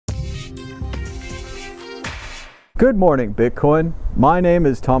Good morning, Bitcoin. My name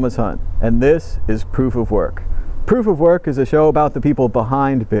is Thomas Hunt, and this is Proof of Work. Proof of Work is a show about the people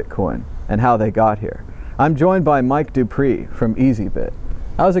behind Bitcoin and how they got here. I'm joined by Mike Dupree from EasyBit.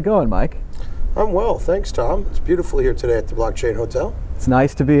 How's it going, Mike? I'm well, thanks, Tom. It's beautiful here today at the Blockchain Hotel. It's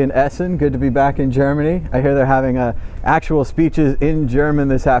nice to be in Essen. Good to be back in Germany. I hear they're having actual speeches in German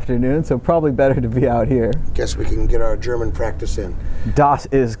this afternoon, so probably better to be out here. Guess we can get our German practice in. Das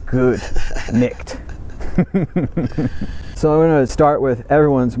ist gut, nicht. So I'm going to start with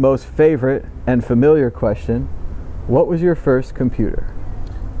everyone's most favorite and familiar question. What was your first computer?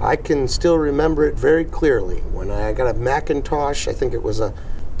 I can still remember it very clearly. When I got a Macintosh, I think it was a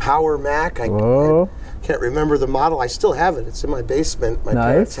Power Mac. I can't remember the model. I still have it. It's in my basement, my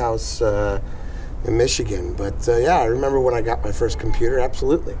parents' house in Michigan. But yeah, I remember when I got my first computer,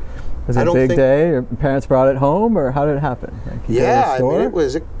 absolutely. Was it a big day? Your parents brought it home, or how did it happen? Like, yeah, I mean, it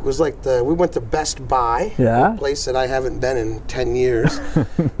was like we went to Best Buy, a place that I haven't been in 10 years.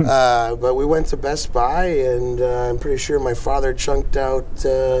 But we went to Best Buy, and I'm pretty sure my father chunked out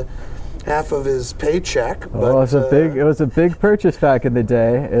half of his paycheck. Well, it was a big purchase back in the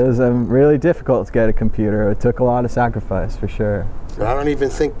day. It was really difficult to get a computer. It took a lot of sacrifice, for sure. I don't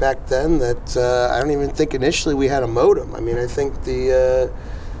even think back then that I don't even think initially we had a modem. I mean, I think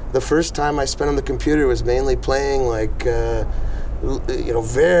the first time I spent on the computer was mainly playing like,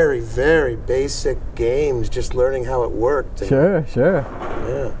 very, very basic games, just learning how it worked. Sure.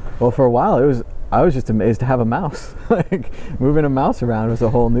 Yeah. Well, for a while, I was just amazed to have a mouse. Like, moving a mouse around was a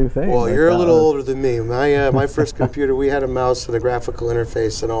whole new thing. Well, you're a little older than me. My first computer, we had a mouse and a graphical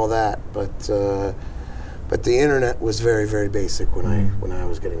interface and all that, but the internet was very, very basic when I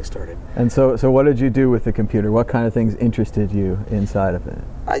was getting started. And so what did you do with the computer? What kind of things interested you inside of it?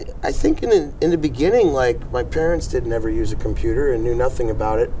 I think in the beginning, like, my parents didn't ever use a computer and knew nothing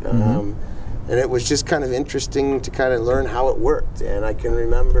about it. And it was just kind of interesting to kind of learn how it worked. And I can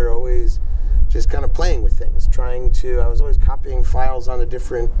remember always just kind of playing with things, I was always copying files onto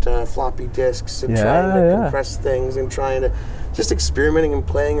different floppy disks and trying to compress things and trying to just experimenting and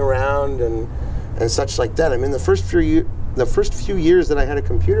playing around and such like that. I mean, the first few years that I had a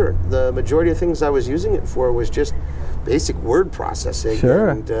computer, the majority of things I was using it for was just basic word processing. Sure.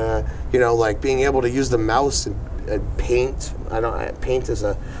 And like being able to use the mouse and paint. Paint is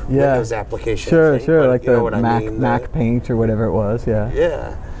a Windows application. Sure, I think, sure. like the Mac Paint or whatever it was. Yeah.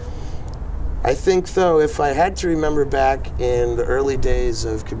 Yeah. I think, though, if I had to remember back in the early days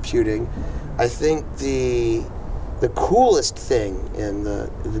of computing, I think the coolest thing in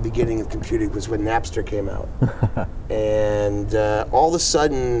the beginning of computing was when Napster came out. And all of a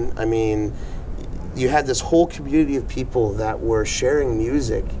sudden, I mean, you had this whole community of people that were sharing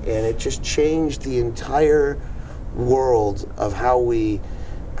music, and it just changed the entire world of how we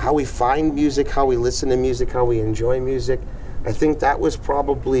find music, how we listen to music, how we enjoy music. I think that was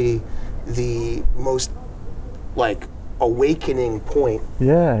probably the most, like, awakening point in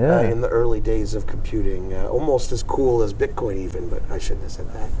the early days of computing. Almost as cool as Bitcoin even, but I shouldn't have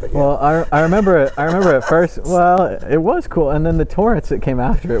said that. But yeah. Well, I remember at first, well, it was cool, and then the torrents that came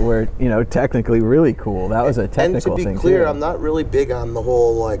after it were, technically really cool. That was a technical thing. And to be clear, too. I'm not really big on the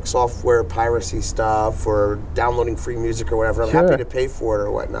whole, like, software piracy stuff or downloading free music or whatever. I'm happy to pay for it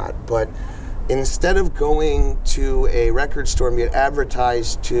or whatnot, but instead of going to a record store and get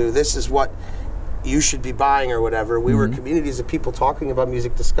advertised to, this is what you should be buying or whatever, we were communities of people talking about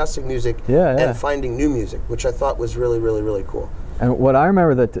music, discussing music, and finding new music, which I thought was really, really, really cool. And what I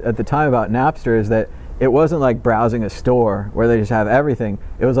remember that at the time about Napster is that it wasn't like browsing a store where they just have everything.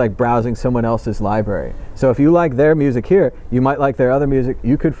 It was like browsing someone else's library. So if you like their music here, you might like their other music.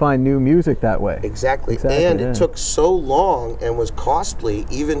 You could find new music that way. Exactly. And it took so long and was costly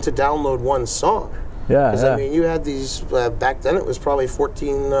even to download one song. Yeah. Because I mean, you had these back then. It was probably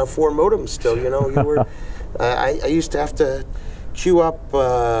 14.4 modems still. You were. I used to have to queue up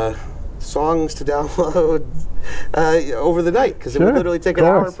songs to download over the night because it would literally take an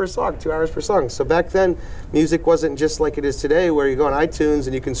hour per song, 2 hours per song. So back then, music wasn't just like it is today, where you go on iTunes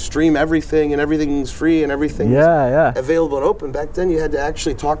and you can stream everything and everything's free and everything's available and open. Back then, you had to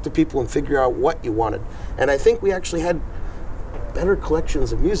actually talk to people and figure out what you wanted. And I think we actually had better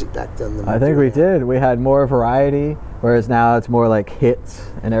collections of music back then than I think we did. We had more variety, whereas now it's more like hits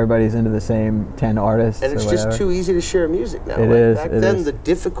and everybody's into the same 10 artists. And it's just too easy to share music now. Back then, the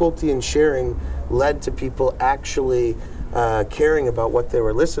difficulty in sharing led to people actually caring about what they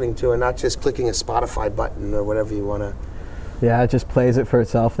were listening to and not just clicking a Spotify button or whatever you want to. Yeah, it just plays it for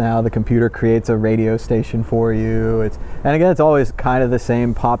itself now. The computer creates a radio station for you. And again, it's always kind of the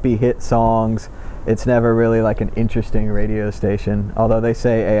same poppy hit songs. It's never really like an interesting radio station, although they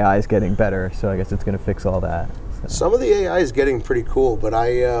say AI is getting better, so I guess it's going to fix all that. Some of the AI is getting pretty cool, but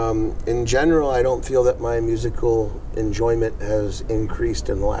in general, I don't feel that my musical enjoyment has increased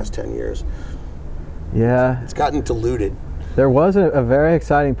in the last 10 years. Yeah. It's gotten diluted. There was a very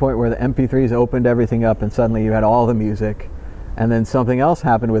exciting point where the MP3s opened everything up and suddenly you had all the music, and then something else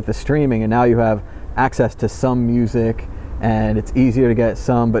happened with the streaming, and now you have access to some music, and it's easier to get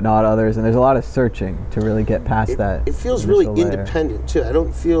some but not others, and there's a lot of searching to really get past that. It feels really layer. independent too. I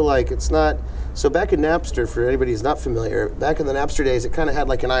don't feel like it's not. So back in Napster, for anybody who's not familiar, back in the Napster days, it kind of had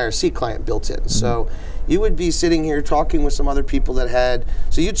like an IRC client built in. So you would be sitting here talking with some other people that had,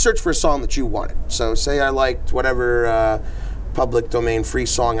 so you'd search for a song that you wanted. So say I liked whatever public domain free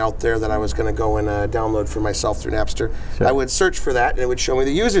song out there that I was going to go and download for myself through Napster. Sure. I would search for that, and it would show me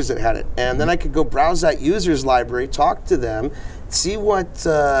the users that had it. And then I could go browse that users library, talk to them, see what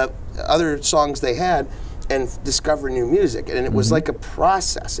other songs they had, and discover new music. And it was like a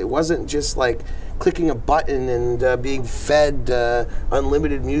process. It wasn't just like clicking a button and being fed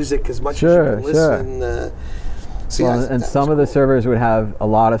unlimited music as much as you can listen. So and some of the servers would have a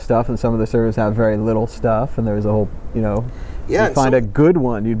lot of stuff, and some of the servers have very little stuff, and there's a whole, you find a good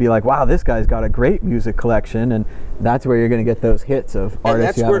one, you'd be like, wow, this guy's got a great music collection, and that's where you're going to get those hits of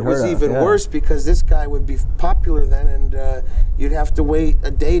artists you haven't heard of. And that's where it was even worse, because this guy would be popular then, and you'd have to wait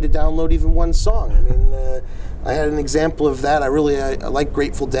a day to download even one song. I mean, I had an example of that. I like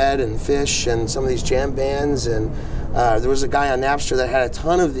Grateful Dead and Fish and some of these jam bands, and there was a guy on Napster that had a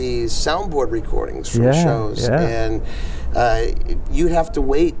ton of these soundboard recordings from shows, and you'd have to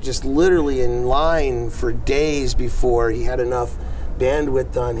wait just literally in line for days before he had enough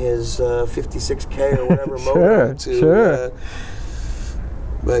bandwidth on his 56K or whatever modem to.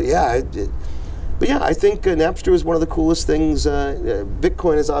 But yeah, I think Napster was one of the coolest things.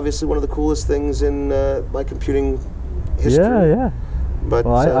 Bitcoin is obviously one of the coolest things in my computing history. Yeah. But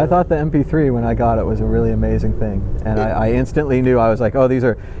I thought the MP3 when I got it was a really amazing thing, and I instantly knew. I was like, oh, these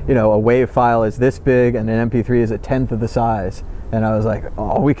are, a WAV file is this big, and an MP3 is a tenth of the size, and I was like,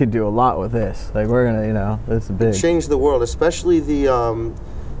 oh, we could do a lot with this. Like, we're gonna, this is big. It changed the world, especially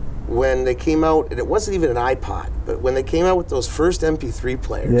when they came out, and it wasn't even an iPod, but when they came out with those first MP3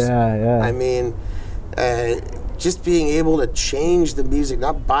 players. I mean, just being able to change the music,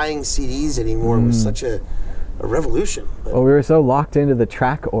 not buying CDs anymore, was such a revolution. Well, we were so locked into the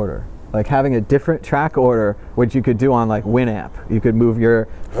track order, like having a different track order, which you could do on like Winamp. You could move your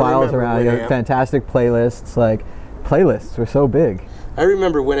files around. You had fantastic playlists. Like, playlists were so big. I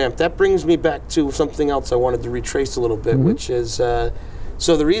remember Winamp. That brings me back to something else I wanted to retrace a little bit, which is, so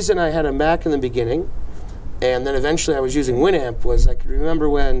the reason I had a Mac in the beginning, and then eventually I was using Winamp, was I could remember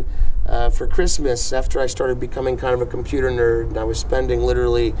when for Christmas, after I started becoming kind of a computer nerd, I was spending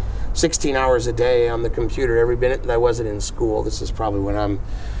literally 16 hours a day on the computer every minute that I wasn't in school. This is probably when I'm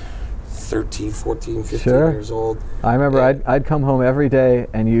 13, 14, 15 years old. I remember I'd come home every day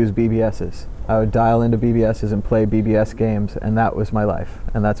and use BBSs. I would dial into BBSs and play BBS games, and that was my life,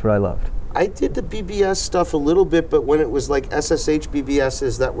 and that's what I loved. I did the BBS stuff a little bit, but when it was like SSH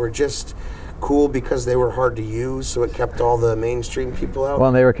BBSs that were just cool because they were hard to use, so it kept all the mainstream people out. Well,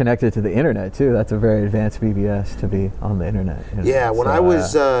 and they were connected to the internet too. That's a very advanced BBS to be on the internet. Yeah, when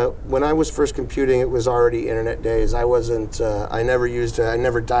I was first computing, it was already internet days. I wasn't. I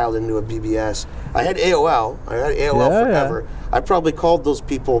never dialed into a BBS. I had AOL. I had AOL forever. I probably called those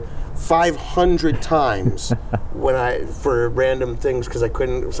people 500 times for random things because I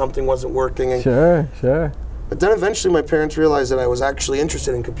couldn't. Something wasn't working. Sure. But then eventually my parents realized that I was actually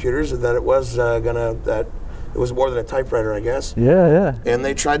interested in computers and that it was that it was more than a typewriter, I guess. Yeah. And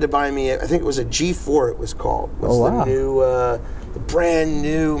they tried to buy me, I think it was a G4 it was called. It was the brand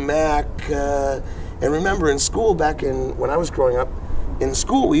new Mac. And remember in school when I was growing up, in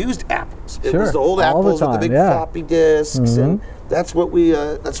school we used Apples. It was the old Apples with the big floppy disks, and that's what we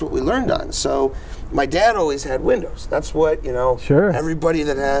learned on. So my dad always had Windows. That's what, everybody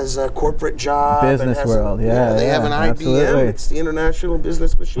that has a corporate job. Business and world, they have an IBM. Absolutely. It's the International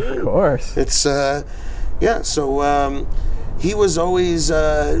Business Machine. Of course. It's, so he was always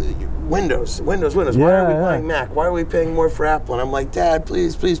Windows. Why are we buying Mac? Why are we paying more for Apple? And I'm like, Dad,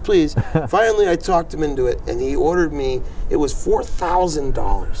 please. Finally, I talked him into it, and he ordered me, it was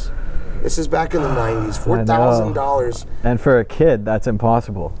 $4,000. This is back in the 90s, $4,000. And for a kid, that's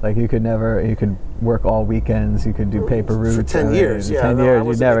impossible. Like, you could work all weekends, you could do paper routes. For 10 years, 10 years,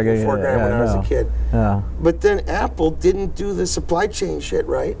 you'd never get $4 grand when I was a kid. But then Apple didn't do the supply chain shit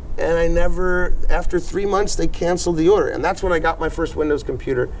right, and after 3 months, they canceled the order. And that's when I got my first Windows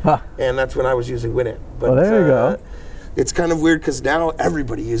computer, and that's when I was using Winamp. But, there you go. It's kind of weird because now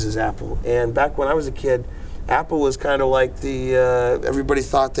everybody uses Apple. And back when I was a kid, Apple was kind of like the everybody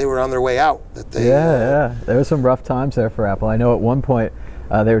thought they were on their way out. That they, yeah. There were some rough times there for Apple. I know at one point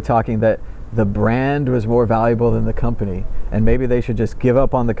they were talking that the brand was more valuable than the company, and maybe they should just give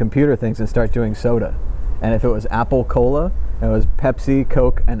up on the computer things and start doing soda. And if it was Apple Cola, it was Pepsi,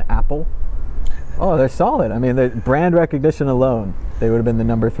 Coke, and Apple. Oh, they're solid. I mean, the brand recognition alone, they would have been the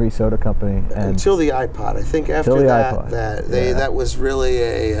 #3 soda company. And until the iPod. I think after that was really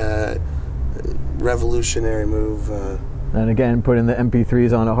a revolutionary move. And again, putting the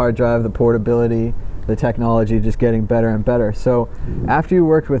MP3s on a hard drive, the portability, the technology just getting better and better. So after you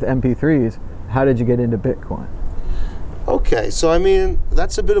worked with MP3s, how did you get into Bitcoin? Okay, so I mean,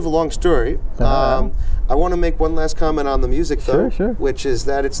 that's a bit of a long story. I want to make one last comment on the music, though, sure. Which is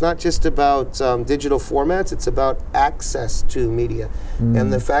that it's not just about digital formats, it's about access to media.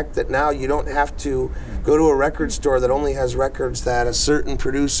 And the fact that now you don't have to go to a record store that only has records that a certain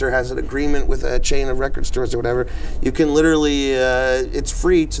producer has an agreement with a chain of record stores or whatever. You can literally, it's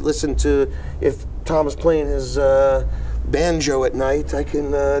free to listen to. If Tom is playing his banjo at night, I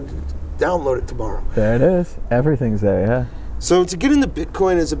can download it tomorrow. There it is. Everything's there, yeah. So to get into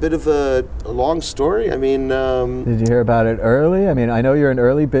Bitcoin is a bit of a long story. I mean, did you hear about it early? I mean, I know you're an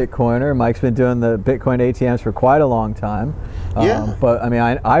early Bitcoiner. Mike's been doing the Bitcoin ATMs for quite a long time. Yeah. But I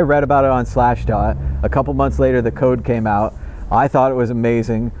mean, I read about it on Slashdot. A couple months later, the code came out. I thought it was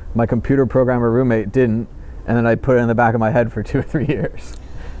amazing. My computer programmer roommate didn't, and then I put it in the back of my head for 2 or 3 years.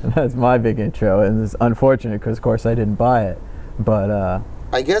 And that's my big intro, and it's unfortunate because, of course, I didn't buy it. But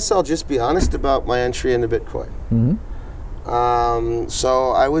I guess I'll just be honest about my entry into Bitcoin.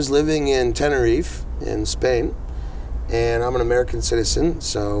 So I was living in Tenerife in Spain, and I'm an American citizen,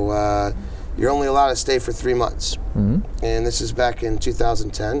 so you're only allowed to stay for 3 months. And this is back in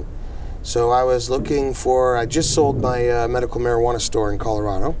 2010. So I was looking for, I just sold my medical marijuana store in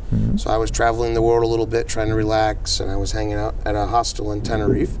Colorado. So I was traveling the world a little bit, trying to relax, and I was hanging out at a hostel in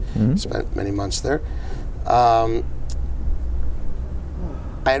Tenerife. Spent many months there.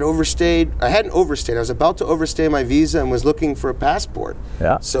 I hadn't overstayed. I was about to overstay my visa and was looking for a passport.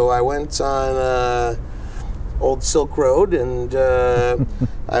 Yeah. So I went on Old Silk Road, and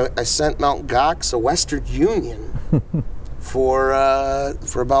I sent Mt. Gox a Western Union for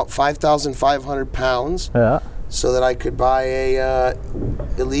about 5,500 pounds. Yeah. So that I could buy a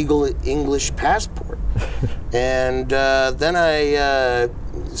illegal English passport. And then I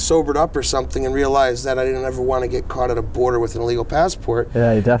sobered up or something and realized that I didn't ever want to get caught at a border with an illegal passport.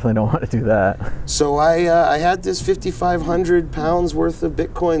 Yeah, you definitely don't want to do that. So I had this 5,500 pounds worth of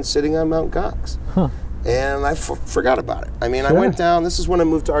Bitcoin sitting on Mt. Gox. And I forgot about it. I mean, I went down, this is when I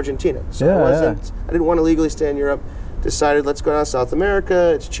moved to Argentina. So I didn't want to legally stay in Europe. Decided, let's go down to South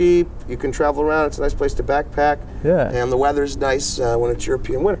America. It's cheap. You can travel around. It's a nice place to backpack. Yeah. And the weather's nice when it's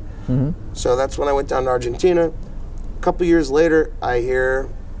European winter. So that's when I went down to Argentina. A couple years later, I hear,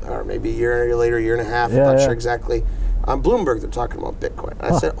 or maybe a year later, a year and a half, I'm not sure exactly, on Bloomberg they're talking about Bitcoin.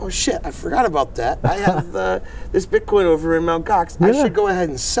 I said, oh shit, I forgot about that. I have this Bitcoin over in Mt. Gox. I should go ahead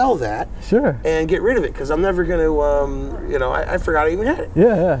and sell that and get rid of it because I'm never going to, I forgot I even had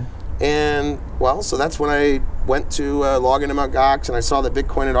it. And, well, so that's when I went to log into Mt. Gox, and I saw that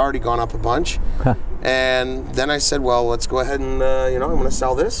Bitcoin had already gone up a bunch. And then I said, well, let's go ahead and, I'm going to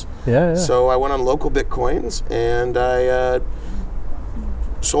sell this. So I went on local Bitcoins, and I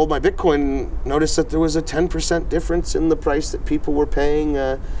sold my Bitcoin. Noticed that there was a 10% difference in the price that people were paying,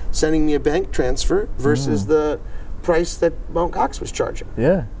 sending me a bank transfer versus the price that Mt. Gox was charging.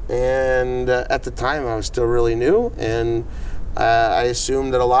 And at the time, I was still really new, and I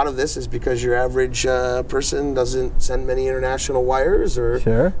assume that a lot of this is because your average person doesn't send many international wires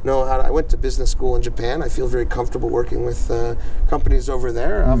or know how to. I went to business school in Japan. I feel very comfortable working with companies over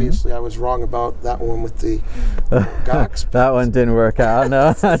there. Obviously, I was wrong about that one with the Gox. That one didn't work out.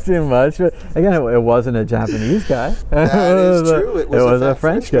 No, not too much. But again, it wasn't a Japanese guy. That is true. It was a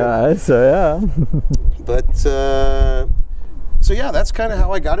French guy. So But so yeah, that's kind of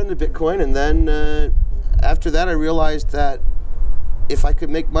how I got into Bitcoin. And then after that, I realized that if I could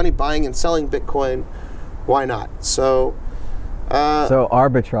make money buying and selling Bitcoin, why not? So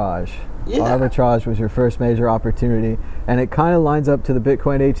arbitrage. Arbitrage was your first major opportunity, and it kind of lines up to the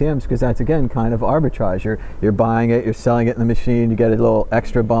Bitcoin ATMs because that's again kind of arbitrage. You're buying it, you're selling it in the machine, you get a little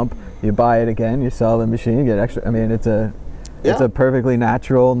extra bump. You buy it again, you sell the machine, you get extra. I mean, it's a perfectly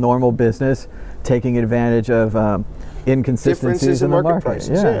natural, normal business taking advantage of inconsistencies in the market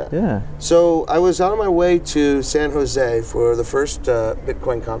prices. So I was on my way to San Jose for the first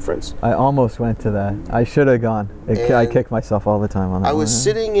Bitcoin conference. I almost went to that. I should have gone. I kick myself all the time on that. I was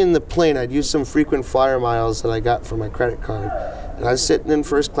sitting in the plane. I'd used some frequent flyer miles that I got for my credit card. And I was sitting in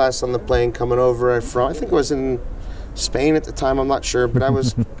first class on the plane coming over from, I think I was in Spain at the time, I'm not sure, but I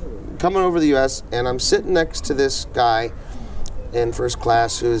was coming over the U.S., and I'm sitting next to this guy in first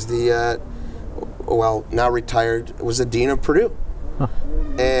class who is the, well, now retired, was the dean of Purdue. Huh.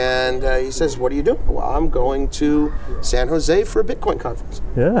 And he says, what are you doing? Well, I'm going to San Jose for a Bitcoin conference.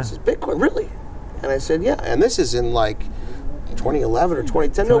 Yeah. He says, Bitcoin, really? And I said, yeah. And this is in like 2011 or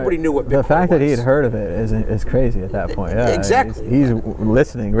 2010. Nobody knew what Bitcoin was. The fact that he had heard of it is crazy at that point. Yeah, exactly. He's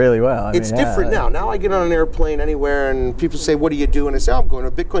listening really well. I it's mean, different now. Now I get on an airplane anywhere and people say, what do you do? And I say, oh, I'm going to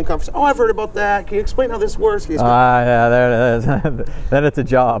a Bitcoin conference. Oh, I've heard about that. Can you explain how this works? Yeah, there it is. Then it's a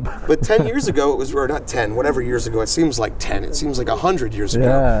job. But 10 years ago, it was, or not 10, whatever years ago, it seems like 10. It seems like 100 years ago.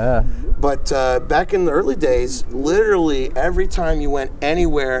 Yeah. But back in the early days, literally every time you went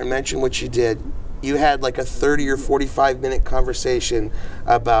anywhere and mentioned what you did, you had like a 30 or 45-minute conversation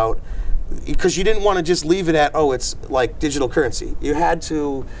about, because you didn't want to just leave it at, oh, it's like digital currency. You had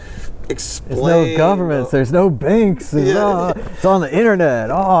to explain. There's no governments, there's no banks, it's on the internet.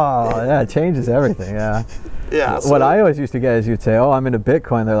 Oh, yeah, it changes everything, yeah. Yeah. So what I always used to get is you'd say, oh, I'm into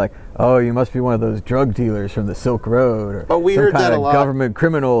Bitcoin. They're like, oh, you must be one of those drug dealers from the Silk Road, or we some heard kind that a of lot. government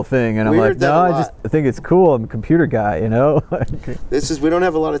criminal thing. And I'm like, no, I just think it's cool. I'm a computer guy, you know? We don't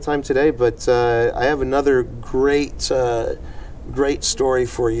have a lot of time today, but I have another great story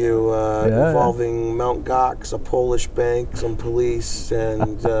for you involving Mt. Gox, a Polish bank, some police,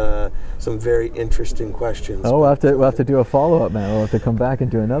 and some very interesting questions. Oh, we'll have to do a follow-up, man. We'll have to come back and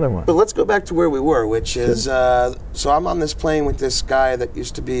do another one. But let's go back to where we were, which is, so I'm on this plane with this guy that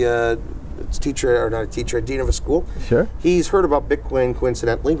used to be a teacher, or not a teacher, a dean of a school. Sure. He's heard about Bitcoin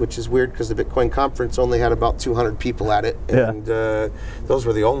coincidentally, which is weird because the Bitcoin conference only had about 200 people at it, and those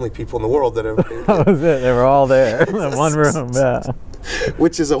were the only people in the world that have. That was it. They were all there in one room. Yeah.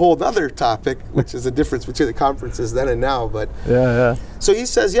 Which is a whole other topic, which is the difference between the conferences then and now. But yeah. So he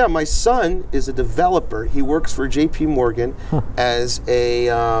says, yeah, my son is a developer. He works for JP Morgan as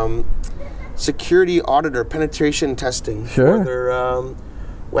a security auditor, penetration testing for their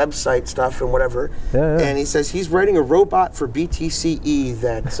website stuff and whatever. Yeah. And he says he's writing a robot for BTCE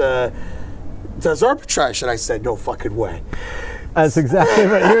that does arbitrage. And I said, no fucking way. That's exactly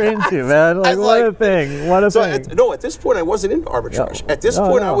what you're into, man. Like, what a thing. What a thing. At this point, I wasn't into arbitrage. At this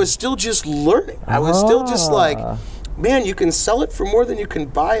point, I was still just learning. I was still just like, man, you can sell it for more than you can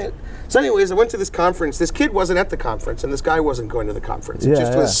buy it. So anyways, I went to this conference. This kid wasn't at the conference, and this guy wasn't going to the conference. It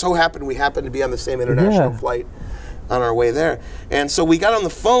just was so happened we happened to be on the same international flight on our way there. And so we got on the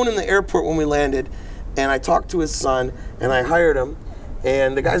phone in the airport when we landed, and I talked to his son, and I hired him.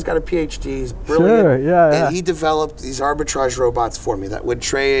 And the guy's got a PhD, he's brilliant, and he developed these arbitrage robots for me that would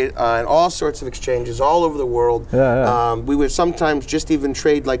trade on all sorts of exchanges all over the world. We would sometimes just even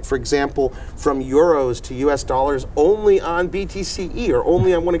trade, like for example, from euros to US dollars only on BTCE or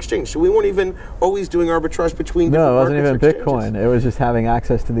only on one exchange. So we weren't even always doing arbitrage between different markets. No, it wasn't even Bitcoin. It was just having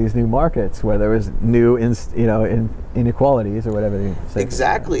access to these new markets where there was new inequalities or whatever you say.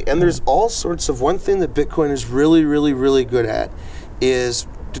 Exactly, and there's all sorts of, one thing that Bitcoin is really, really, really good at is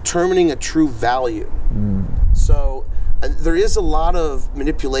determining a true value. So there is a lot of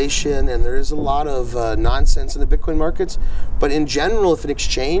manipulation and there is a lot of nonsense in the Bitcoin markets, but in general, if an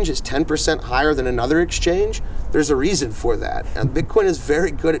exchange is 10% higher than another exchange, there's a reason for that. And Bitcoin is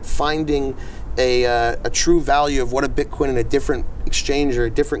very good at finding a true value of what a Bitcoin in a different exchange or a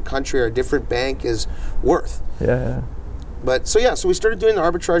different country or a different bank is worth. But so we started doing the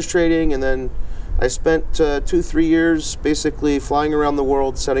arbitrage trading, and then I spent 2-3 years basically flying around the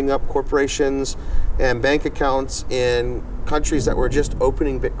world, setting up corporations and bank accounts in countries that were just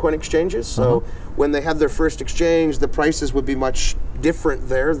opening Bitcoin exchanges. So when they had their first exchange, the prices would be much different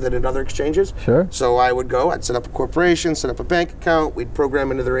there than in other exchanges. So I would go, I'd set up a corporation, set up a bank account, we'd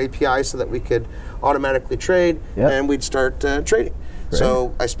program into their API so that we could automatically trade, and we'd start trading.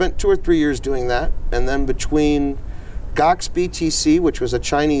 So I spent 2 or 3 years doing that, and then between Gox BTC, which was a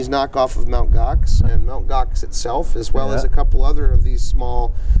Chinese knockoff of Mt. Gox, and Mt. Gox itself, as well as a couple other of these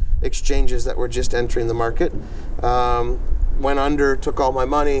small exchanges that were just entering the market, went under, took all my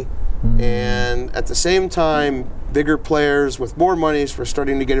money, and at the same time, bigger players with more monies were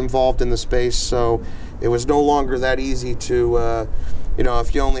starting to get involved in the space, so it was no longer that easy to,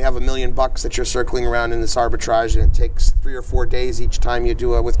 if you only have $1 million that you're circling around in this arbitrage and it takes 3 or 4 days each time you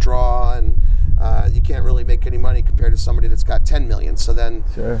do a withdrawal, and you can't really make any money compared to somebody that's got 10 million. So then,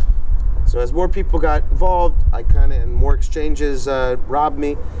 so as more people got involved, and more exchanges robbed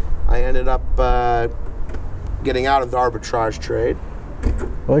me, I ended up getting out of the arbitrage trade.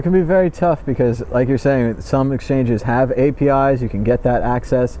 Well, it can be very tough because, like you're saying, some exchanges have APIs, you can get that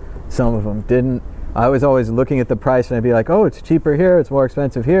access, some of them didn't. I was always looking at the price and I'd be like, oh, it's cheaper here, it's more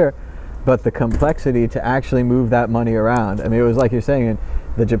expensive here. But the complexity to actually move that money around, I mean, it was like you're saying, in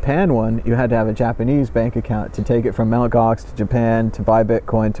the Japan one, you had to have a Japanese bank account to take it from Mt. Gox to Japan, to buy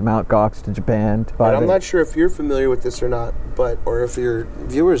Bitcoin, to Mt. Gox to Japan, to buy And I'm not sure if you're familiar with this or not, or if your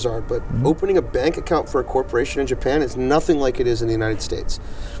viewers are, but opening a bank account for a corporation in Japan is nothing like it is in the United States.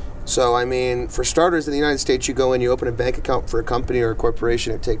 So, I mean, for starters, in the United States, you go in, you open a bank account for a company or a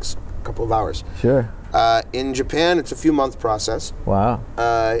corporation, it takes a couple of hours. Sure. In Japan, it's a few month process. Wow.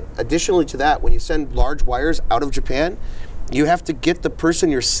 Additionally to that, when you send large wires out of Japan, you have to get the person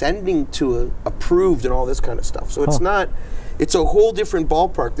you're sending to approved and all this kind of stuff. So it's a whole different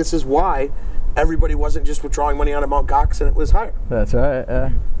ballpark. This is why everybody wasn't just withdrawing money out of Mt. Gox and it was higher. That's right, yeah.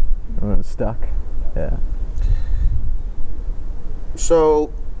 I was stuck, yeah.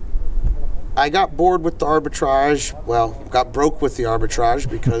 So I got bored with the arbitrage, got broke with the arbitrage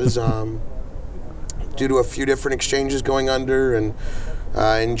because due to a few different exchanges going under and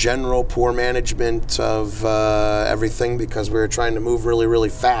in general poor management of everything because we were trying to move really, really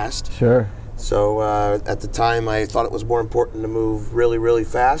fast. Sure. So at the time I thought it was more important to move really, really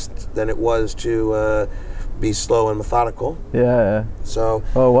fast than it was to be slow and methodical. Yeah. So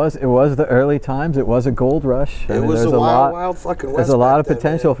it was the early times. It was a gold rush. It was a wild fucking west. There's a lot of then,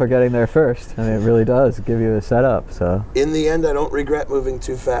 potential for getting there first. I mean, it really does give you a setup. So in the end, I don't regret moving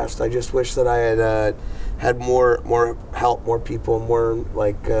too fast. I just wish that I had had more help, more people, more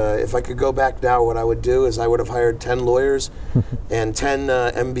like if I could go back now, what I would do is I would have hired 10 lawyers and 10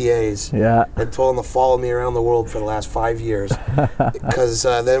 MBAs and told them to follow me around the world for the last 5 years because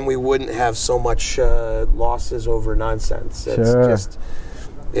then we wouldn't have so much losses over nonsense. It's just,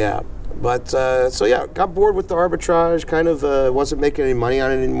 yeah. But so yeah, got bored with the arbitrage, kind of wasn't making any money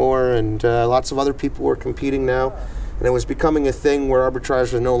on it anymore, and lots of other people were competing now. And it was becoming a thing where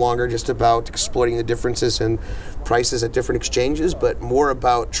arbitrage was no longer just about exploiting the differences in prices at different exchanges, but more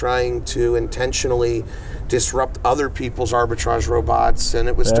about trying to intentionally disrupt other people's arbitrage robots, and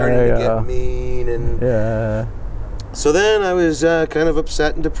it was starting to get mean. And so then I was kind of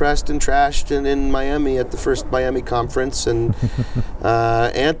upset and depressed and trashed and in Miami at the first Miami conference, and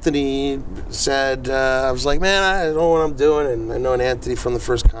Anthony said, I was like, man, I don't know what I'm doing, and I know Anthony from the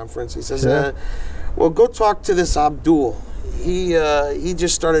first conference. He says, well, go talk to this Abdul. He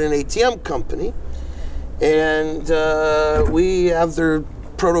just started an ATM company, and we have their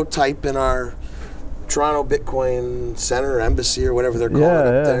prototype in our Toronto Bitcoin Center, Embassy, or whatever they're calling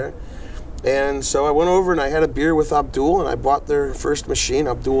it up there. And so I went over and I had a beer with Abdul, and I bought their first machine.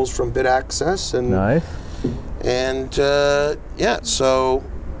 Abdul's from BitAccess, and nice. And so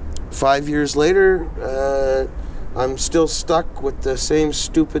 5 years later, I'm still stuck with the same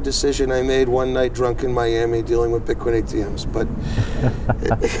stupid decision I made one night drunk in Miami dealing with Bitcoin ATMs. But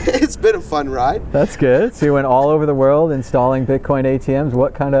it's been a fun ride. That's good. So you went all over the world installing Bitcoin ATMs.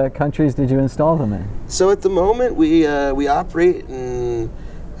 What kind of countries did you install them in? So at the moment, we operate in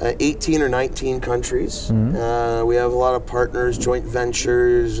 18 or 19 countries. Mm-hmm. We have a lot of partners, joint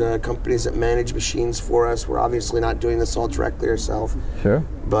ventures, companies that manage machines for us. We're obviously not doing this all directly ourselves. Sure.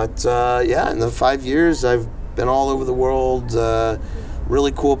 But in the 5 years, I've been all over the world,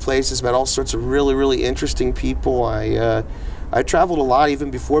 really cool places, met all sorts of really, really interesting people. I traveled a lot even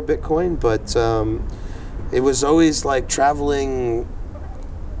before Bitcoin, but it was always like traveling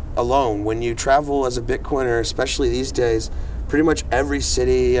alone. When you travel as a Bitcoiner, especially these days, pretty much every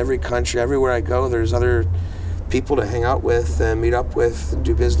city, every country, everywhere I go, there's other people to hang out with and meet up with and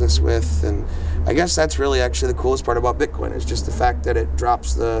do business with. And I guess that's really actually the coolest part about Bitcoin, is just the fact that it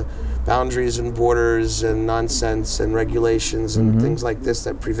drops the boundaries and borders and nonsense and regulations and things like this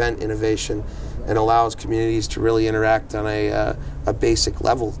that prevent innovation and allows communities to really interact on a basic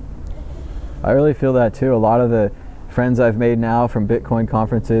level. I really feel that too. A lot of the friends I've made now from Bitcoin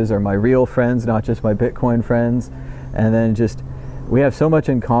conferences are my real friends, not just my Bitcoin friends. And then just, we have so much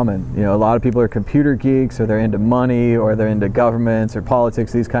in common. You know, a lot of people are computer geeks, or they're into money, or they're into governments or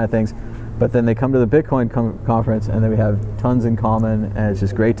politics, these kind of things. But then they come to the Bitcoin conference, and then we have tons in common, and it's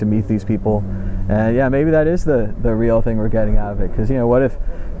just great to meet these people. And yeah, maybe that is the real thing we're getting out of it. Because, you know, what if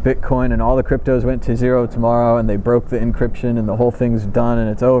Bitcoin and all the cryptos went to zero tomorrow, and they broke the encryption, and the whole thing's done, and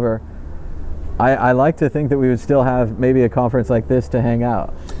it's over? I like to think that we would still have maybe a conference like this to hang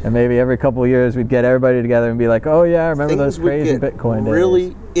out, and maybe every couple of years we'd get everybody together and be like, oh yeah, I remember those crazy Bitcoin days.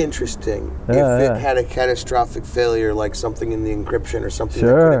 Really interesting if it had a catastrophic failure, like something in the encryption or something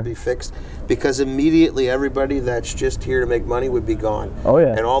that couldn't be fixed, because immediately everybody that's just here to make money would be gone. Oh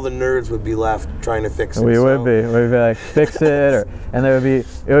yeah. And all the nerds would be left trying to fix it. We'd be like, fix it, and it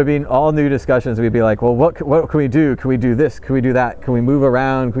would be all new discussions. We'd be like, well, what can we do? Can we do this? Can we do that? Can we move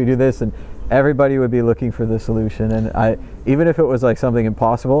around? Can we do this? And everybody would be looking for the solution. And even if it was like something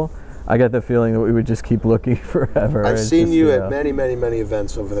impossible, I get the feeling that we would just keep looking forever. I've seen you at many, many, many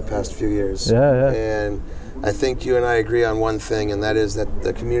events over the past few years. Yeah. And I think you and I agree on one thing, and that is that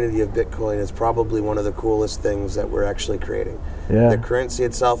the community of Bitcoin is probably one of the coolest things that we're actually creating. Yeah. The currency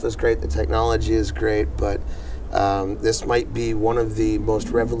itself is great, the technology is great, but this might be one of the most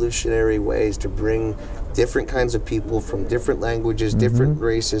revolutionary ways to bring different kinds of people from different languages, different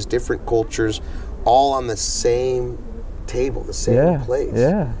races, different cultures, all on the same table, the same place.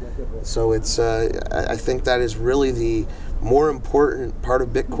 Yeah. So it's, I think that is really the more important part of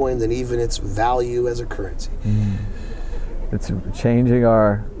Bitcoin than even its value as a currency. It's changing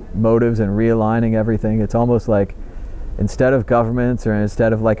our motives and realigning everything. It's almost like instead of governments or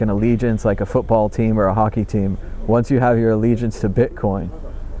instead of like an allegiance, like a football team or a hockey team, once you have your allegiance to Bitcoin,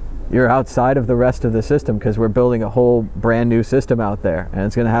 you're outside of the rest of the system, because we're building a whole brand new system out there, and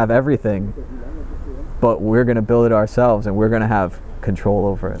it's going to have everything, but we're going to build it ourselves, and we're going to have control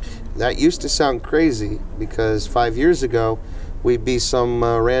over it. That used to sound crazy, because 5 years ago we'd be some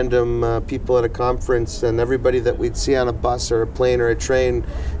random people at a conference, and everybody that we'd see on a bus or a plane or a train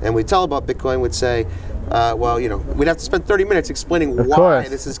and we'd tell about Bitcoin would say, well, you know, we'd have to spend 30 minutes explaining why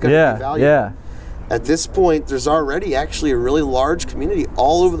this is going to be valuable. Yeah. At this point, there's already actually a really large community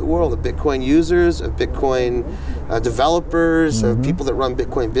all over the world of Bitcoin users, of Bitcoin developers, of people that run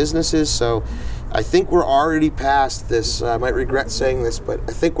Bitcoin businesses. So I think we're already past this, I might regret saying this, but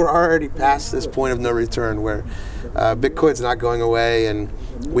I think we're already past this point of no return where Bitcoin's not going away, and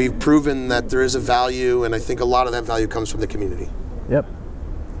we've proven that there is a value, and I think a lot of that value comes from the community. Yep.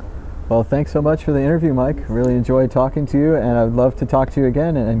 Well, thanks so much for the interview, Mike. Really enjoyed talking to you, and I'd love to talk to you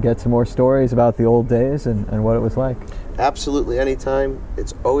again and get some more stories about the old days and what it was like. Absolutely, anytime.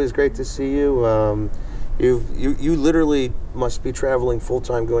 It's always great to see you. You literally must be traveling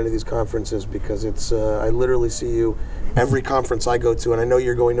full-time going to these conferences, because it's I literally see you every conference I go to, and I know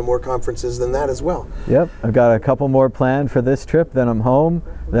you're going to more conferences than that as well. Yep, I've got a couple more planned for this trip, then I'm home,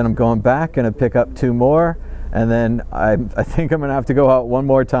 then I'm going back, gonna pick up 2 more, and then I think I'm gonna have to go out 1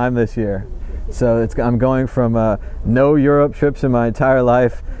 more time this year. So I'm going from no Europe trips in my entire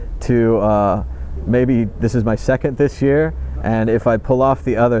life to maybe this is my 2nd this year, and if I pull off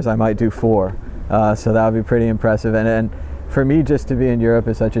the others, I might do 4. So that would be pretty impressive. And for me, just to be in Europe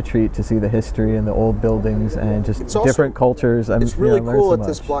is such a treat, to see the history and the old buildings and just different cultures. It's really cool at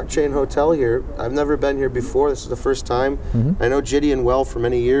this blockchain hotel here. I've never been here before. This is the first time. I know Gideon well for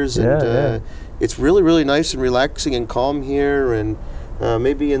many years, and it's really, really nice and relaxing and calm here. And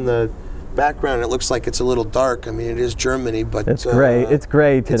maybe in the background it looks like it's a little dark. I mean, it is Germany, but it's gray. It's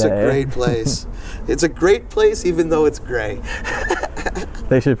gray today. It's a great place. It's a great place, even though it's gray.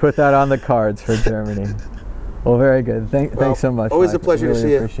 They should put that on the cards for Germany. Well, very good. Thanks so much. Always Mike. a pleasure to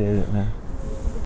see you. Appreciate it, man.